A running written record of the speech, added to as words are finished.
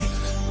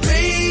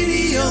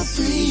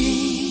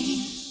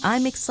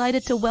I'm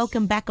excited to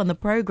welcome back on the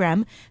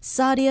program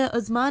Sadia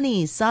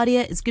Osmani.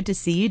 Sadia, it's good to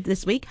see you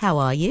this week. How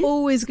are you?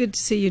 Always good to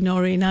see you,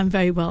 Noreen. I'm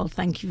very well.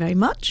 Thank you very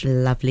much.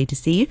 Lovely to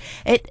see you.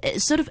 It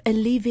sort of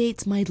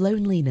alleviates my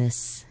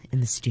loneliness in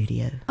the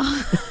studio.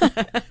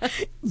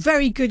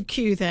 Very good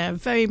cue there.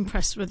 Very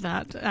impressed with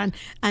that.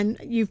 And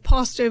you've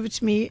passed over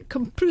to me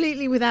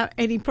completely without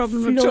any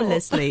problem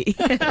Flawlessly.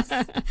 at all.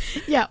 Yes.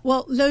 Yeah,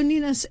 well,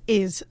 loneliness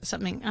is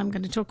something I'm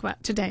going to talk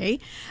about today.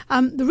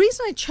 The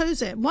reason I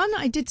chose it, one,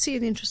 I did see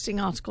an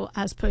interesting article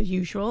as per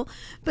usual,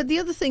 but the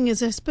other thing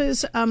is, I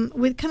suppose,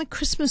 with kind of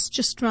Christmas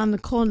just around the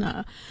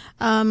corner,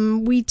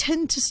 we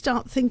tend to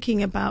start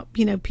thinking about,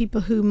 people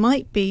who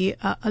might be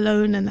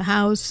alone in the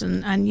house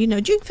and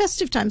during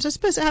festive times. I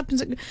suppose it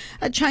happens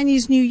at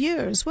Chinese New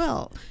Year as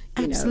well.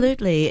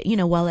 Absolutely.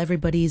 While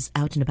everybody's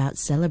out and about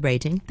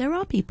celebrating, there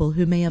are people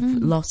who may have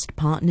lost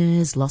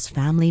partners, lost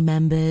family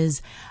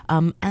members,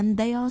 and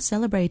they are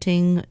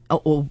celebrating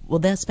or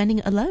they're spending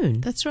it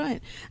alone. That's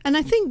right. And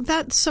I think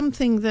that's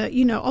something that,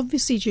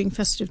 obviously during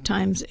festive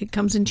times it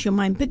comes into your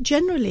mind. But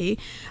generally,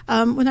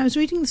 when I was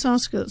reading this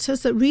article, it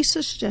says that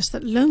research suggests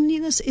that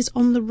loneliness is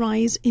on the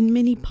rise in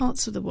many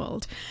parts of the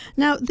world.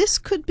 Now, this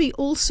could be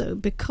also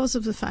because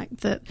of the fact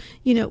that,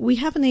 we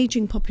have an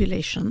aging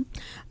population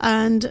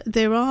and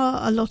there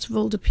are a lot of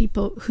older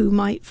people who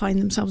might find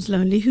themselves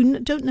lonely, who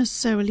don't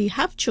necessarily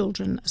have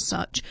children as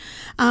such.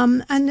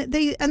 And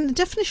the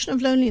definition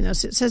of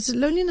loneliness, it says that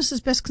loneliness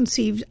is best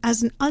conceived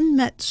as an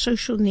unmet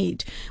social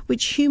need,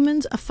 which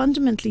humans are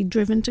fundamentally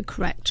driven to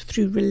correct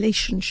through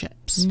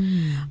relationships.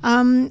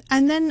 And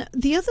then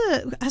the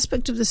other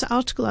aspect of this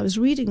article I was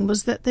reading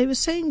was that they were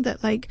saying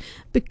that,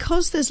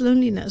 because there's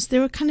loneliness,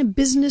 there are kind of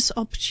business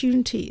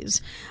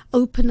opportunities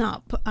open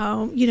up,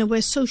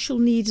 where social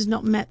need is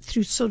not met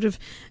through sort of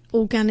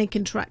organic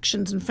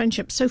interactions and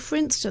friendships. So, for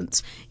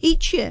instance,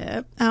 each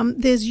year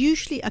there's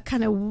usually a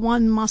kind of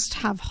one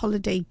must-have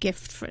holiday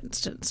gift, for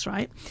instance,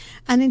 right?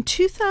 And in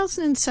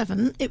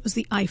 2007, it was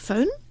the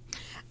iPhone.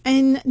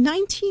 In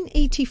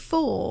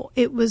 1984,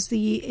 it was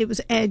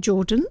Air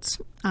Jordans.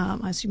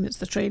 I assume it's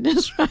the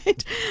trainers,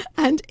 right?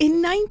 And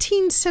in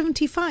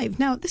 1975,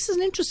 now this is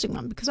an interesting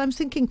one because I'm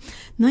thinking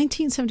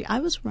 1970. I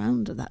was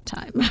around at that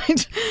time,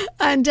 right?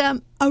 And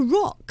a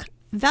rock.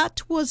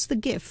 That was the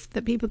gift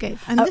that people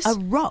gave. And a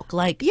rock,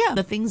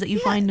 the things that you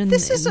find in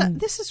this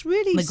is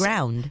really the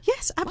ground.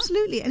 Yes,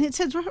 absolutely. What? And it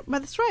says, well,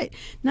 that's right.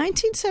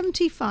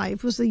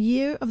 1975 was the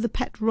year of the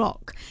pet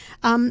rock.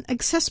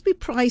 Accessibly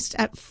priced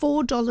at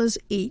 $4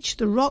 each,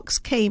 the rocks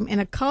came in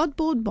a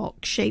cardboard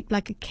box shaped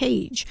like a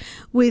cage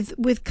with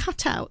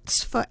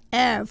cutouts for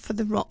air for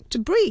the rock to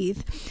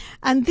breathe.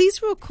 And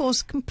these were, of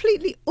course,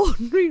 completely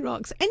ordinary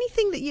rocks.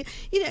 Anything that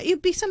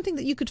it'd be something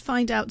that you could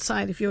find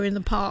outside if you're in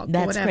the park or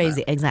whatever. That's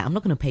crazy. Exactly. I'm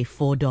not going to pay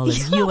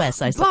 $4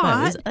 US, I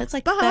suppose. It's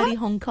like 30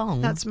 Hong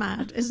Kong. That's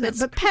mad, isn't it?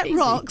 But crazy. pet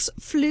rocks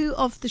flew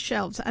off the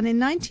shelves. And in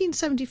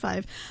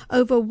 1975,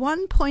 over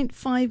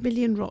 1.5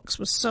 million rocks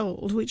were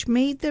sold, which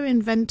made their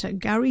inventor,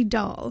 Gary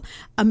Dahl,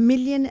 a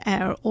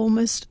millionaire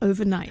almost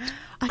overnight.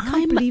 I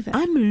can't believe it.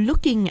 I'm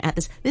looking at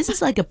this. This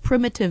is like a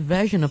primitive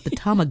version of the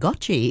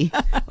Tamagotchi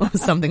or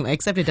something,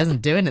 except it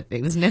doesn't do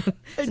anything. There's no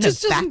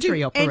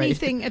battery operated.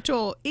 Anything at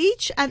all.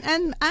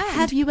 And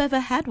have you ever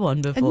had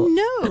one before?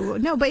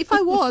 No. But if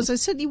I was, I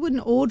certainly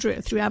wouldn't order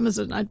it through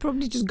Amazon. I'd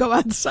probably just go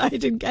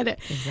outside and get it.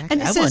 Exactly.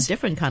 And I want a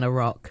different kind of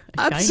rock,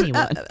 a shiny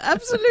one.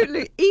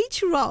 Absolutely.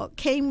 Each rock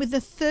came with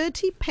a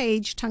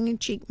 30-page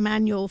tongue-in-cheek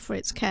manual for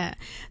its care.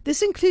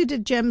 This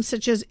included gems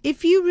such as,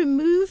 if you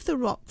remove the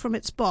rock from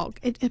its box,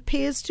 it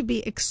appears to be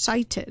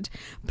excited.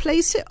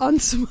 Place it on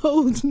some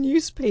old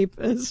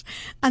newspapers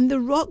and the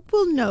rock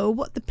will know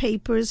what the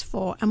paper is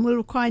for and will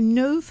require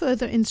no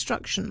further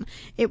instruction.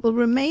 It will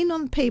remain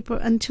on the paper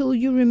until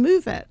you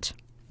remove it.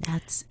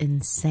 That's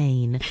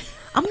insane.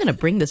 I'm going to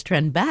bring this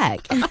trend back.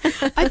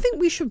 I think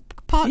we should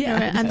partner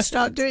it and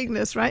start doing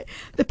this, right?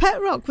 The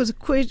pet rock was a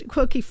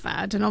quirky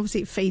fad, and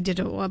obviously it faded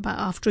about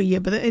after a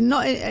year, but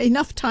not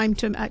enough time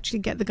to actually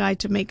get the guy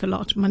to make a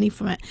lot of money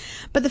from it.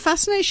 But the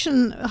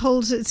fascination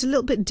it's a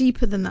little bit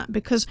deeper than that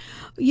because,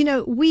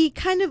 we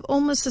kind of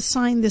almost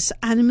assign this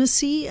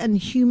animacy and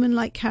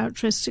human-like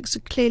characteristics to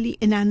clearly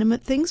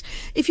inanimate things.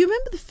 If you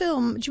remember the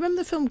film, do you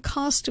remember the film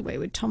Castaway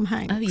with Tom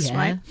Hanks? Oh, yeah.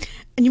 Right?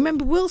 And you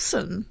remember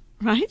Wilson,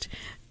 right?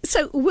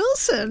 So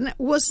Wilson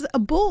was a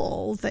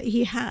ball that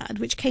he had,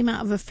 which came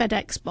out of a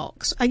FedEx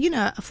box,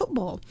 a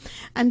football.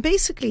 And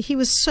basically he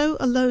was so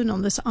alone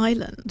on this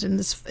island in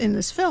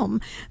this film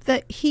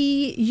that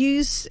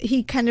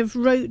he kind of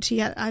wrote, he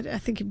had, I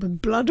think it was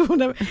blood or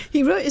whatever.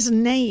 He wrote his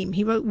name.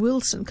 He wrote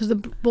Wilson because the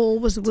ball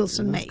was a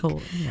Wilson make.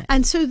 Cool, yeah.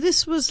 And so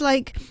this was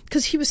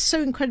because he was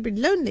so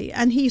incredibly lonely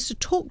and he used to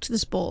talk to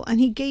this ball and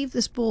he gave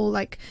this ball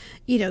a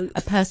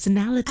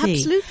personality.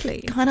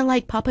 Absolutely. Kind of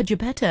like Papa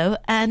Geppetto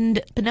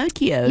and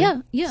Pinocchio.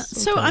 Yeah.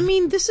 So, I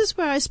mean, this is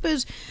where I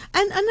suppose,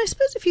 and I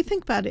suppose if you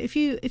think about it, if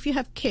you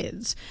have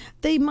kids,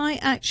 they might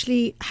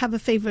actually have a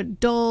favorite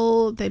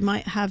doll. They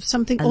might have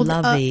something, or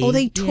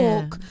they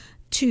talk.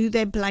 to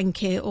their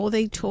blanket or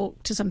they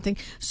talk to something.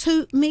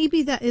 So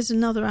maybe that is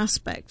another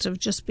aspect of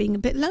just being a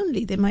bit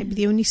lonely. They might be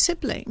the only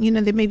sibling,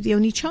 they may be the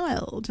only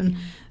child. And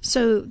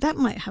so that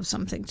might have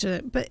something to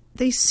it. But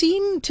they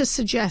seem to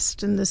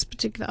suggest in this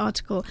particular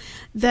article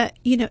that,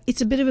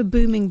 it's a bit of a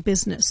booming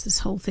business, this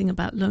whole thing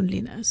about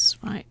loneliness,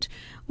 right?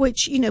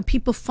 Which,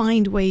 people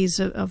find ways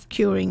of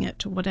curing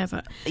it or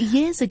whatever.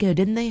 Years ago,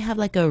 didn't they have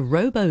like a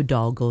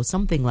robo-dog or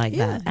something like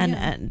that?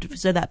 And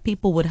so that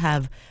people would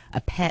have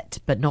a pet,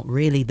 but not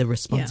really the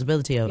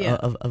responsibility of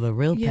a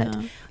real pet.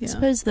 I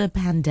suppose the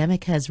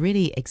pandemic has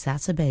really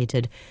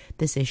exacerbated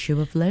this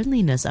issue of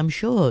loneliness, I'm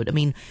sure. I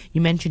mean,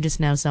 you mentioned just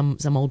now some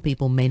old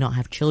people may not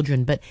have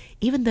children, but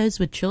even those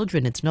with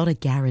children, it's not a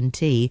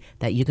guarantee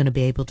that you're going to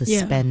be able to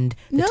spend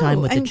the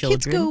time with the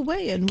children. Kids go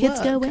away and kids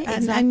work. Go away,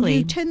 exactly. And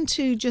you tend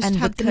to just and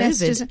have with the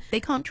COVID, nest. They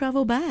can't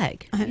travel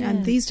back.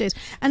 And these days.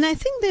 And I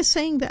think they're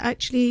saying that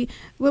actually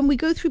when we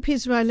go through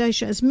periods of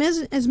isolation,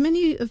 as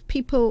many of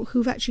people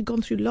who've actually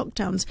gone through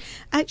lockdowns,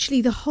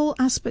 actually the whole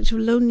aspect of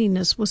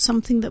loneliness was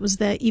something that was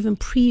there even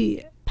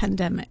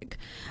pre-pandemic.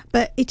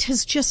 But it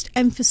has just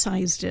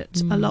emphasized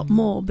it a lot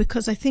more,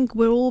 because I think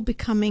we're all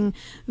becoming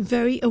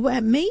very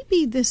aware.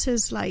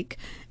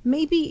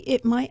 Maybe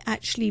it might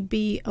actually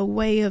be a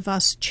way of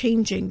us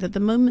changing, that the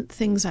moment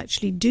things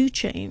actually do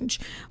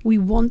change, we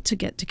want to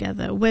get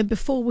together, where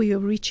before we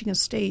were reaching a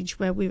stage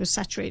where we were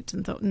saturated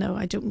and thought, no,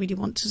 I don't really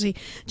want to see. Do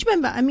you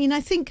remember? I mean, I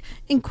think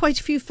in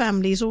quite a few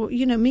families, or,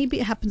 maybe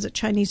it happens at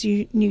Chinese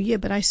New Year,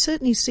 but I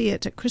certainly see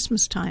it at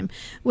Christmas time,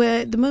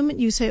 where the moment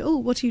you say, oh,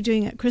 what are you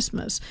doing at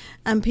Christmas?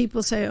 And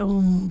people say, oh,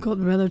 I've got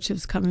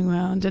relatives coming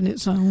around, and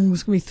it's going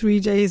to be 3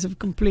 days of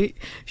complete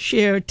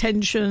sheer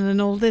tension and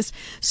all this.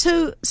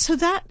 So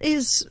that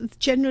is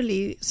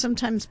generally,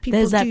 sometimes people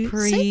there's that do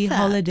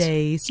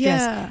pre-holiday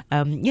stress.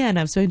 And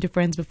I've spoken to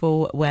friends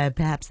before where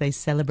perhaps they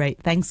celebrate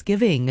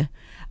Thanksgiving,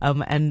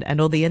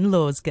 and all the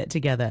in-laws get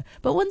together.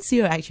 But once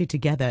you're actually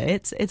together,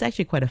 it's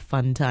actually quite a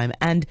fun time.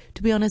 And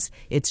to be honest,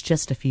 it's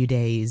just a few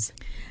days.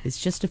 It's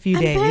just a few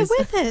days. Bear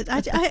with it.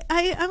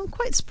 I'm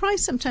quite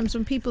surprised sometimes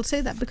when people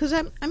say that, because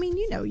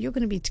you're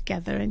going to be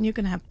together and you're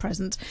going to have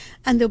presents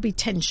and there'll be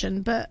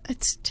tension, but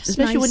it's just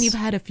especially nice. when you've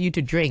had a few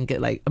to drink,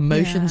 like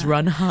emotions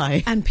run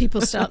high and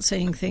people start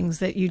saying things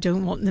that you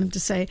don't want them to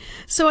say.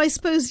 So I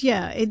suppose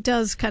it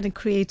does kind of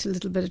create a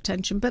little bit of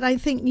tension. But I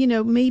think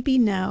maybe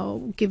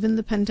now, given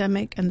the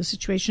pandemic and the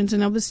situations,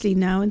 and obviously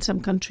now in some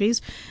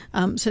countries,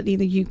 certainly in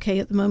the UK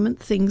at the moment,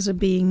 things are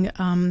being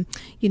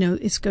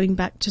it's going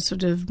back to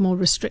sort of more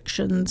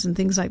restrictions and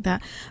things like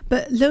that.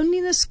 But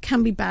loneliness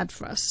can be bad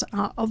for us,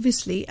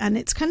 obviously, and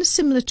it's kind of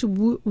similar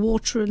to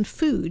water and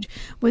food.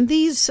 When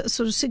these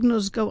sort of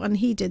signals go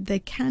unheeded, there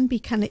can be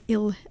kind of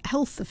ill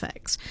health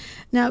effects.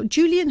 Now,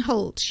 Julian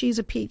Holt, she's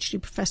a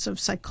PhD professor of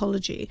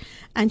psychology,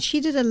 and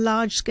she did a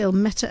large-scale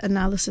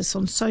meta-analysis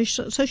on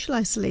social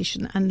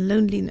isolation and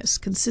loneliness,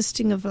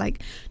 consisting of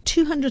like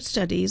 200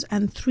 studies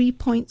and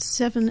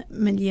 3.7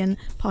 million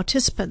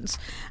participants.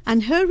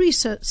 And her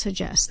research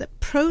suggests that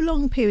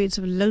prolonged periods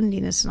of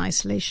loneliness and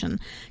isolation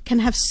can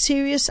have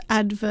serious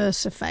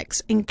adverse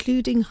effects,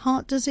 including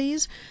heart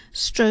disease,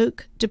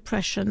 stroke,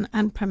 depression,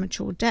 and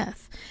premature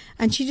death.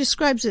 And she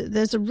describes it,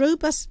 there's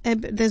robust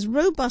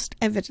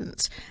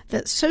evidence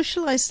that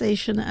social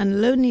isolation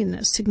and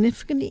loneliness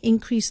significantly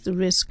increase the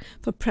risk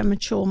for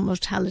premature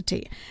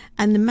mortality,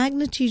 and the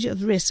magnitude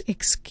of risk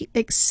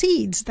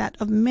exceeds that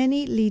of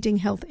many leading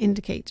health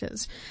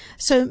indicators.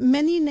 So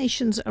many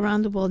nations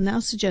around the world now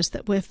suggest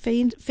that we're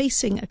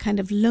facing a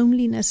kind of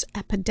loneliness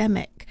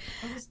epidemic.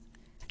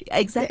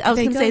 Exactly. I was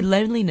going to say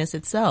loneliness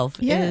itself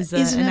is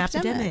an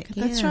epidemic.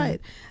 That's right.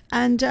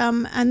 And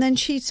then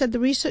she said the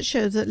research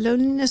shows that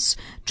loneliness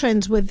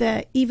trends were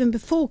there even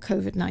before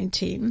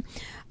COVID-19.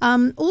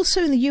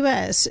 Also in the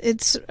US,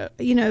 it's,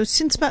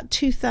 since about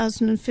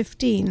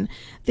 2015,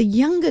 the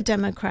younger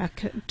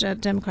demographic,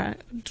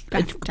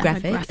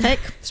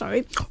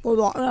 sorry,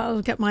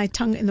 I'll get my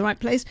tongue in the right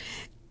place.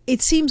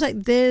 It seems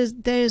like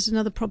there's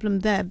another problem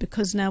there,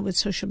 because now with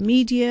social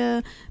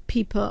media,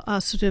 people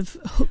are sort of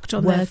hooked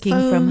on working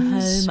their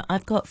phones. from home.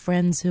 I've got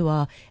friends who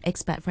are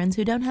expat friends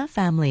who don't have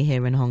family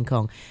here in Hong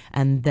Kong,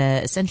 and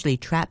they're essentially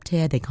trapped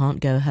here. They can't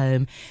go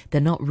home.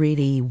 They're not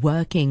really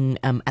working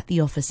at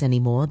the office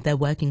anymore. They're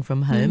working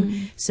from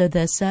home. So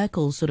their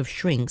circle sort of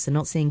shrinks. They're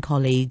not seeing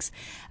colleagues,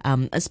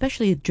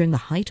 especially during the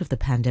height of the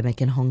pandemic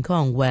in Hong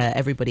Kong, where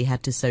everybody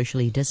had to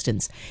socially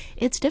distance.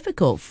 It's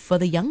difficult for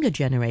the younger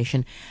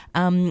generation.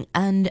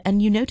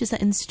 And you notice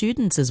that in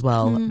students as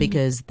well,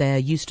 because they're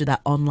used to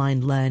that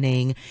online learning,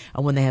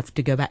 and when they have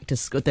to go back to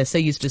school, they're so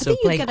used to sort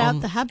of playing. You get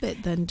out the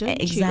habit then, don't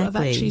you, of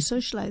actually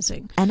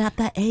socializing? And at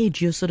that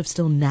age, you're sort of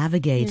still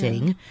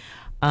navigating.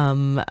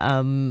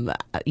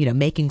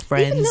 making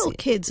friends. Even little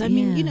kids. I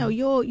mean,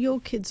 your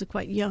kids are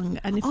quite young,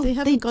 and if they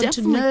haven't gone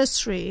to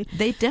nursery,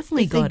 they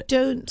definitely they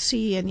don't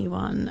see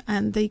anyone,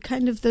 and they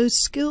those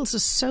skills are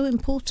so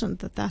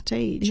important at that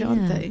age,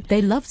 aren't they?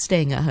 They love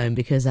staying at home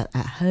because at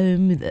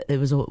home it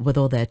was with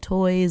all their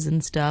toys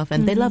and stuff,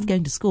 and they love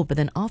going to school. But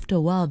then after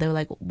a while, they were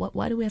like,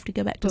 "Why do we have to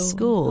go back to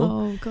school?"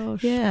 Oh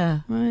gosh,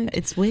 yeah, right.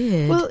 It's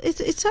weird. Well,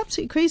 it's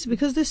absolutely crazy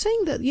because they're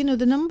saying that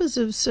the numbers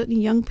of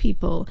certainly young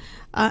people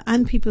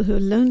and people who are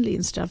lonely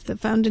and stuff that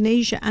found in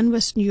Asia and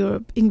Western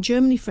Europe, in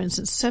Germany, for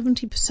instance,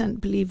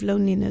 70% believe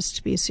loneliness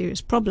to be a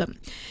serious problem,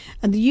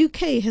 and the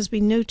UK has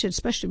been noted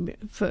especially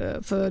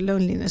for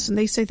loneliness, and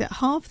they say that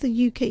half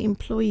the UK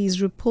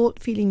employees report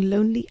feeling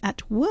lonely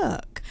at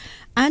work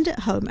and at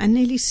home, and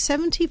nearly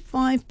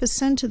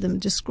 75% of them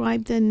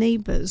describe their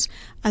neighbours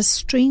as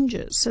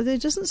strangers. So there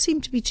doesn't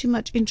seem to be too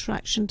much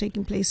interaction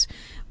taking place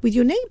with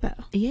your neighbour.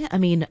 Yeah, I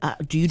mean,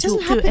 do you talk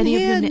to any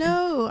here, of your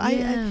No,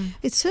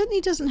 it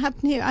certainly doesn't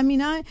happen here. I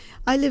mean, I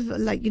live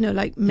like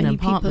many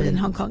people in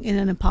Hong Kong in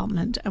an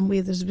apartment, and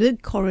there's a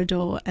big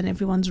corridor and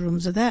everyone's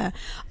rooms are there.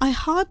 I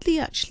hardly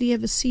actually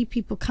ever see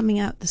people coming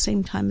out at the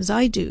same time as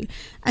I do,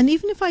 and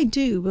even if I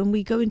do, when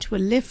we go into a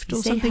lift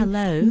or something,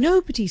 hello.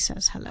 Nobody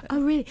says hello.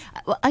 Oh, really?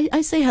 Well,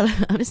 I say hello.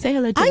 I say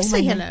hello to all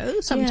say hello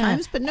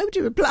sometimes, but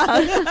nobody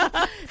replies.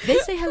 They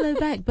say hello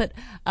back, but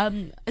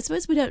I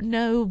suppose we don't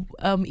know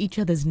each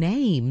other's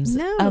names.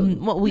 No.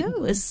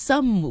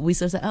 Some we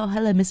sort of say, oh,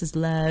 hello, Mrs.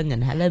 Leung,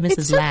 and hello, Mrs.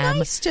 It's Lam. It's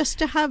nice just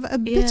to have a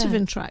bit of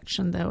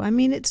interaction, though. I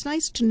mean, it's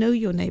nice to know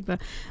your neighbour.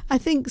 I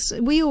think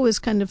we always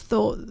kind of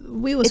thought,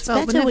 it's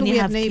felt better whenever when you we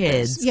have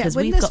neighbours, kids,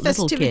 when we've there's got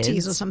little festivities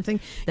kids, or something,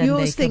 you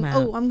always think,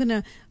 I'm going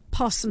to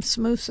pass some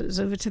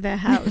samosas over to their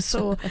house,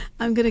 or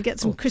I'm going to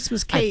get some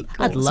Christmas cake.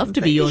 I'd love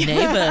to be your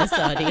neighbour,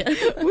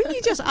 Sadia. Wouldn't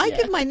you just? I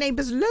give my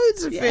neighbours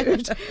loads of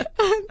food.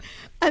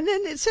 And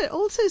then it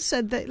also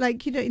said that,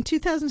 in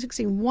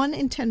 2016, 1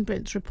 in 10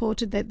 Brits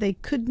reported that they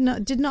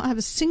did not have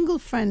a single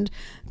friend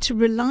to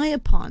rely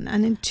upon,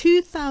 and in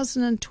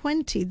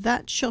 2020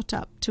 that shot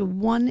up to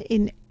 1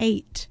 in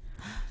 8.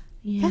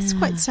 Yeah. That's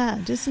quite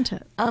sad, isn't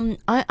it?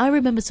 I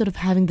remember sort of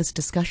having this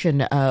discussion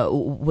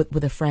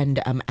with a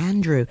friend,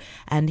 Andrew,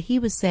 and he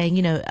was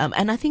saying,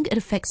 and I think it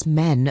affects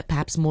men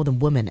perhaps more than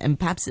women, and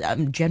perhaps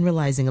I'm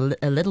generalizing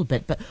a little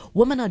bit, but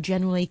women are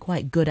generally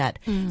quite good at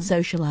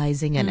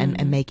socializing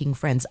and making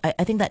friends.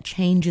 I think that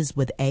changes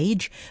with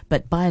age,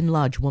 but by and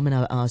large, women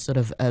are sort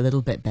of a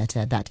little bit better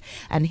at that.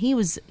 And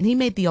he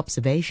made the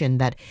observation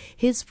that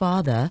his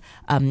father,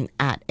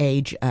 at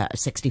age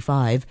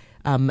 65,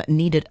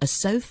 needed a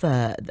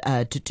sofa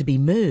to be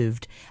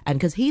moved, and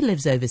because he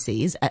lives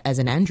overseas, as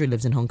in Andrew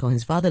lives in Hong Kong,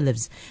 his father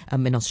lives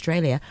in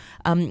Australia,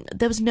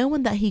 there was no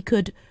one that he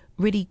could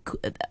really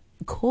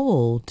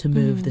call to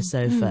move the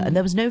sofa, and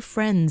there was no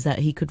friends that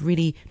he could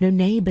really, no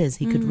neighbours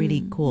he could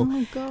really call.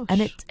 Oh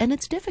gosh. And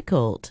it's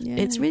difficult. Yeah.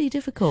 It's really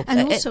difficult.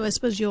 And also, I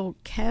suppose you're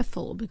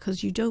careful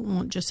because you don't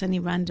want just any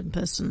random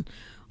person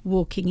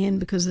walking in,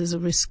 because there's a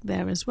risk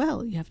there as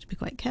well. You have to be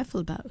quite careful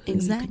about who you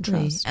can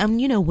trust.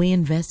 We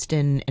invest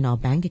in our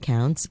bank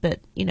accounts, but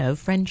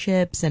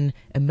friendships and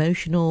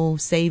emotional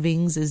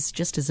savings is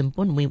just as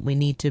important. We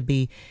need to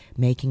be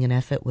making an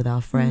effort with our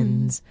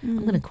friends. I'm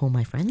going to call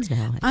my friends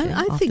now, actually,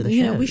 I think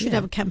we should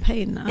have a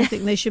campaign. I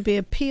think there should be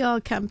a PR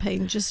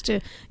campaign just to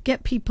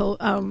get people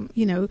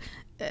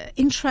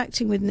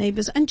interacting with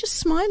neighbours and just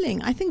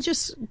smiling. I think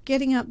just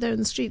getting out there in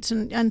the streets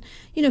and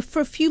for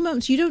a few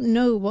moments, you don't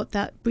know what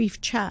that brief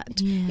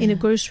chat in a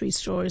grocery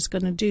store is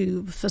going to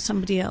do for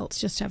somebody else,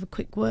 just to have a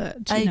quick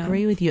word. I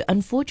agree with you.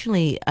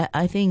 Unfortunately,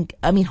 I think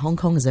Hong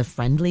Kong is a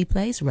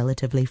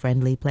relatively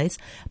friendly place,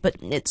 but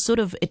it's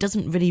it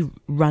doesn't really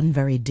run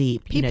very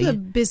deep. People are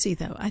busy,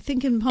 though. I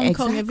think in Hong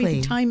Kong,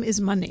 every time is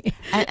money.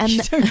 And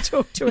you don't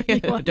talk to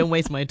anyone. Don't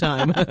waste my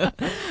time.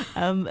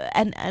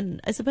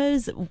 And I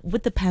suppose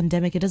with the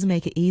pandemic, it doesn't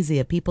make it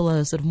easier. People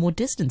are sort of more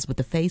distanced with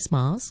the face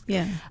mask.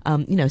 Yeah.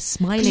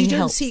 Smiling you don't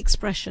helps. see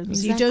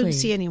expressions. Exactly. You don't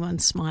see anyone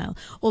smile.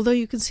 Although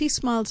you can see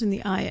smiles in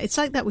the eye. It's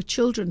like that with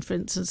children, for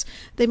instance.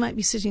 They might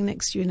be sitting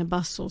next to you in a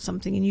bus or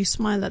something, and you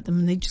smile at them,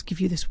 and they just give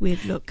you this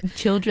weird look.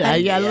 Children,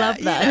 I love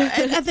that.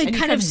 And they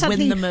kind of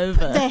suddenly win them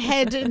over. put their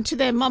head into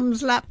their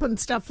mum's lap and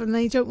stuff, and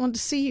they don't want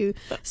to see you.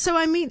 So,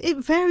 it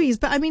varies.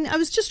 But, I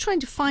was just trying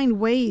to find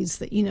ways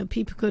that,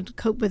 people could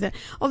cope with it.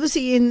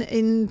 Obviously,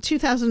 in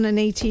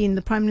 2018,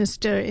 the Prime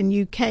Minister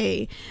in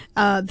UK,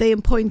 they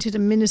appointed a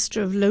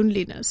Minister of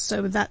Loneliness.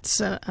 So that's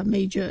a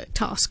major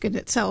task in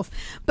itself.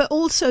 But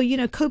also,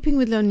 coping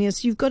with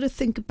loneliness, you've got to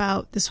think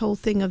about this whole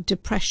thing of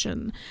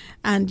depression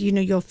and,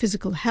 your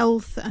physical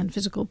health and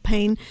physical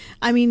pain.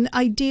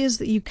 Ideas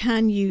that you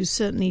can use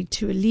certainly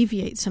to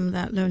alleviate some of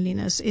that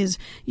loneliness is,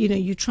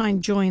 you try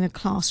and join a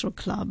class or a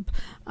club.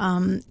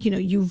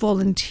 You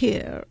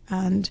volunteer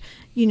and,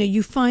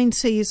 you find,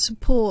 say,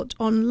 support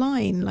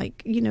online.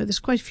 Like, there's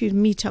quite a few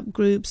meetup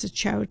groups, there's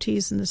charity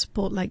communities and the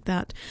support like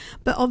that.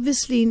 But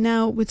obviously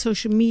now with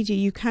social media,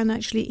 you can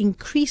actually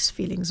increase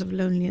feelings of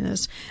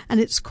loneliness, and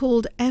it's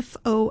called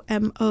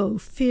FOMO,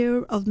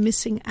 fear of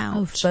missing out.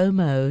 Oh,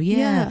 FOMO,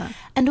 yeah.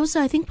 And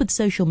also I think with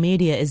social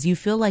media is you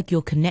feel like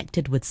you're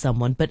connected with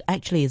someone, but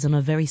actually it's on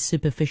a very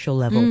superficial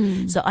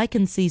level. So I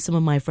can see some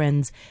of my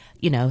friends,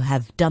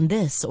 have done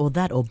this or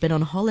that or been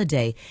on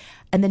holiday,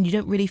 and then you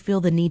don't really feel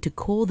the need to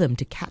call them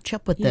to catch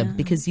up with them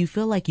because you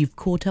feel like you've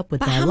caught up with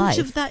but their life. But how much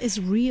of that is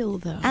real,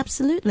 though?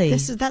 Absolutely.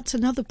 That's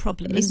another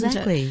problem, isn't it?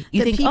 Exactly.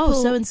 You think,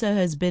 so-and-so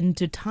has been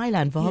to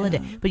Thailand for holiday,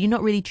 but you're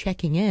not really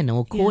checking in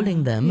or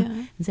calling them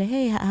and say,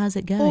 hey, how's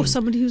it going? Or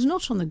somebody who's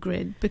not on the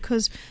grid,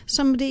 because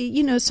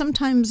somebody,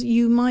 sometimes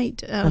you might,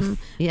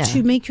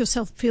 to make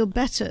yourself feel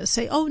better,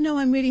 say, oh, no,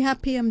 I'm really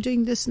happy, I'm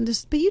doing this and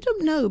this. But you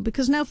don't know,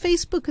 because now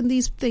Facebook and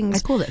these things... I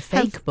call it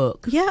fake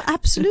book. Yeah,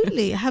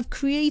 absolutely. have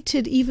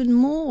created even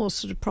more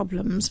sort of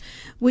problems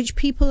which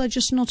people are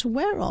just not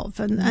aware of,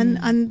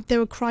 and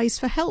there are cries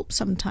for help.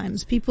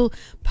 Sometimes people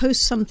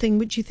post something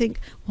which you think,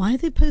 why are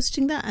they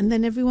posting that? And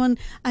then everyone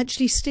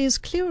actually steers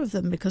clear of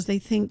them because they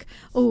think,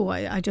 oh,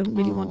 I don't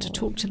really want to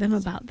talk to them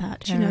about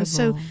that. Terrible.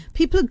 So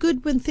people are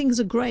good when things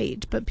are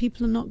great, but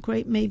people are not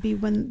great maybe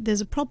when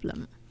there's a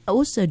problem.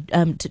 Also,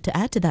 to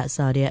add to that,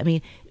 Sadia, I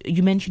mean,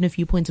 you mentioned a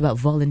few points about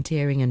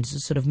volunteering and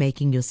sort of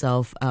making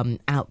yourself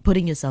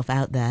putting yourself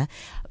out there.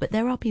 But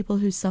there are people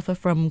who suffer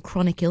from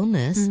chronic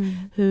illness,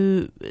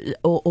 who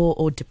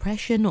or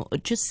depression, or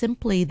just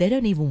simply they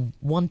don't even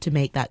want to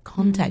make that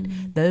contact.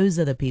 Those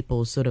are the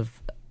people sort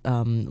of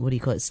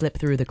slip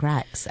through the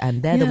cracks,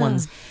 and they're the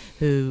ones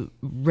who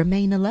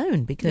remain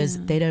alone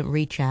because they don't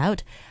reach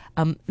out.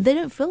 They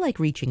don't feel like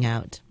reaching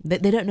out.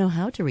 They don't know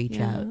how to reach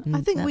out.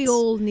 I think we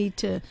all need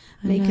to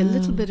make a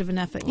little bit of an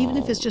effort, even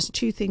if it's just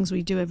 2 things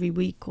we do every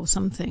week or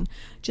something.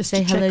 Just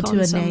say to hello check to on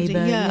a somebody.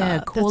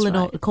 neighbour.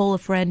 Call a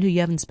friend who you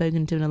haven't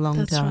spoken to in a long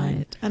time. That's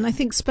right. And I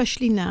think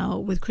especially now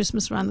with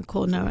Christmas around the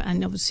corner,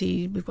 and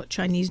obviously we've got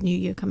Chinese New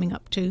Year coming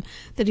up too,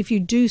 that if you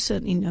do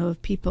certainly know of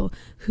people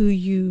who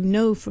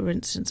for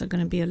instance, are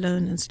going to be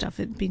alone and stuff,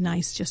 it'd be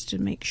nice just to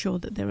make sure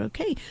that they're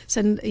okay.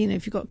 Send,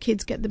 if you've got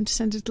kids, get them to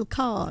send a little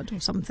card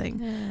or something.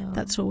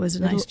 That's always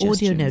a nice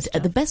audio note.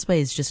 The best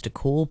way is just to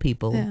call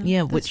people.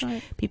 Which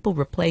people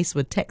replace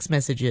with text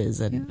messages.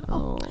 And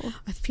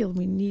I feel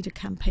we need a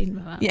campaign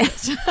about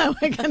this.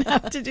 We're going to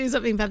have to do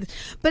something about this.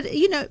 But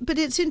but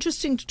it's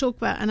interesting to talk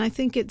about, and I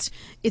think it's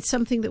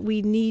something that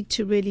we need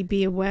to really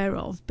be aware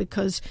of,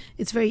 because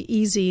it's very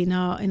easy in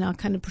our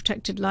kind of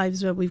protected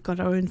lives where we've got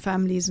our own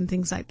families and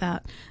things like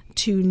that,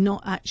 to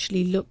not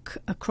actually look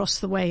across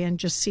the way and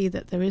just see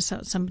that there is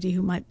somebody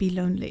who might be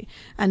lonely,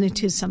 and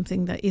it is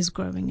something that is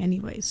growing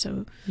anyway.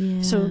 So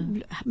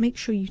make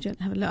sure you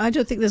don't have I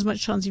don't think there's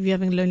much chance of you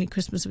having a lonely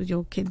Christmas with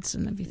your kids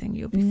and everything.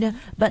 You'll be fine.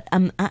 But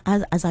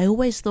as I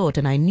always thought,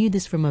 and I knew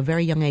this from a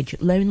very young age,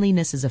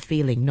 loneliness is a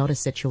feeling, not a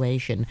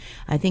situation.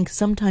 I think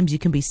sometimes you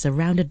can be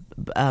surrounded.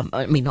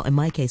 I mean, not in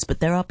my case,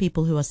 but there are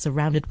people who are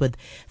surrounded with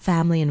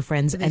family and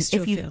friends, and they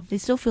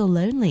still feel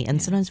lonely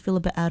and sometimes feel a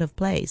bit out of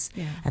place,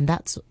 and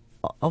that's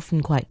often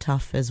quite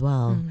tough as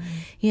well.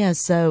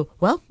 So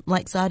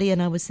like Sadia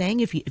and I was saying,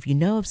 if you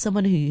know of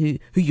someone who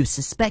you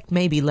suspect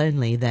may be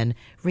lonely, then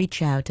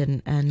reach out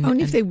and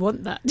only if they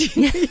want that.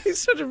 You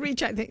sort of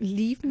reach out and think,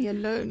 leave me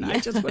alone. I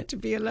just want to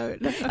be alone.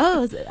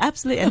 Oh,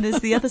 absolutely. And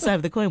there's the other side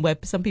of the coin where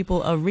some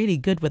people are really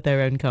good with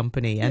their own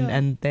company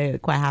and they're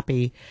quite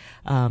happy.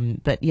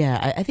 But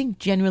I think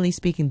generally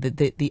speaking,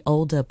 the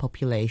older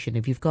population,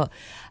 if you've got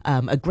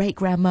a great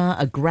grandma,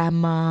 a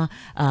grandma,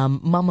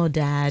 mum or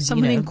dad,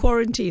 someone in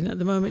quarantine at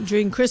the moment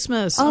during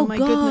Christmas. Oh my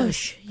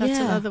goodness, that's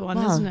another one,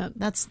 isn't it?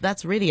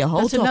 That's really a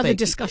whole topic. That's another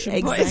discussion.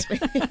 Exactly.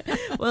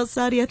 Well,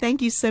 Sadia,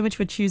 thank you so much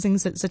for choosing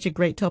such a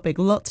great topic.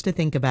 Lots to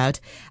think about,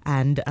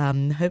 and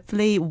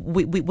hopefully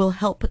we will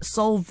help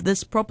solve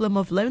this problem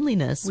of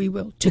loneliness. We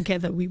will.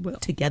 Together we will.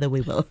 Together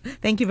we will.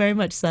 Thank you very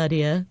much,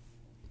 Sadia.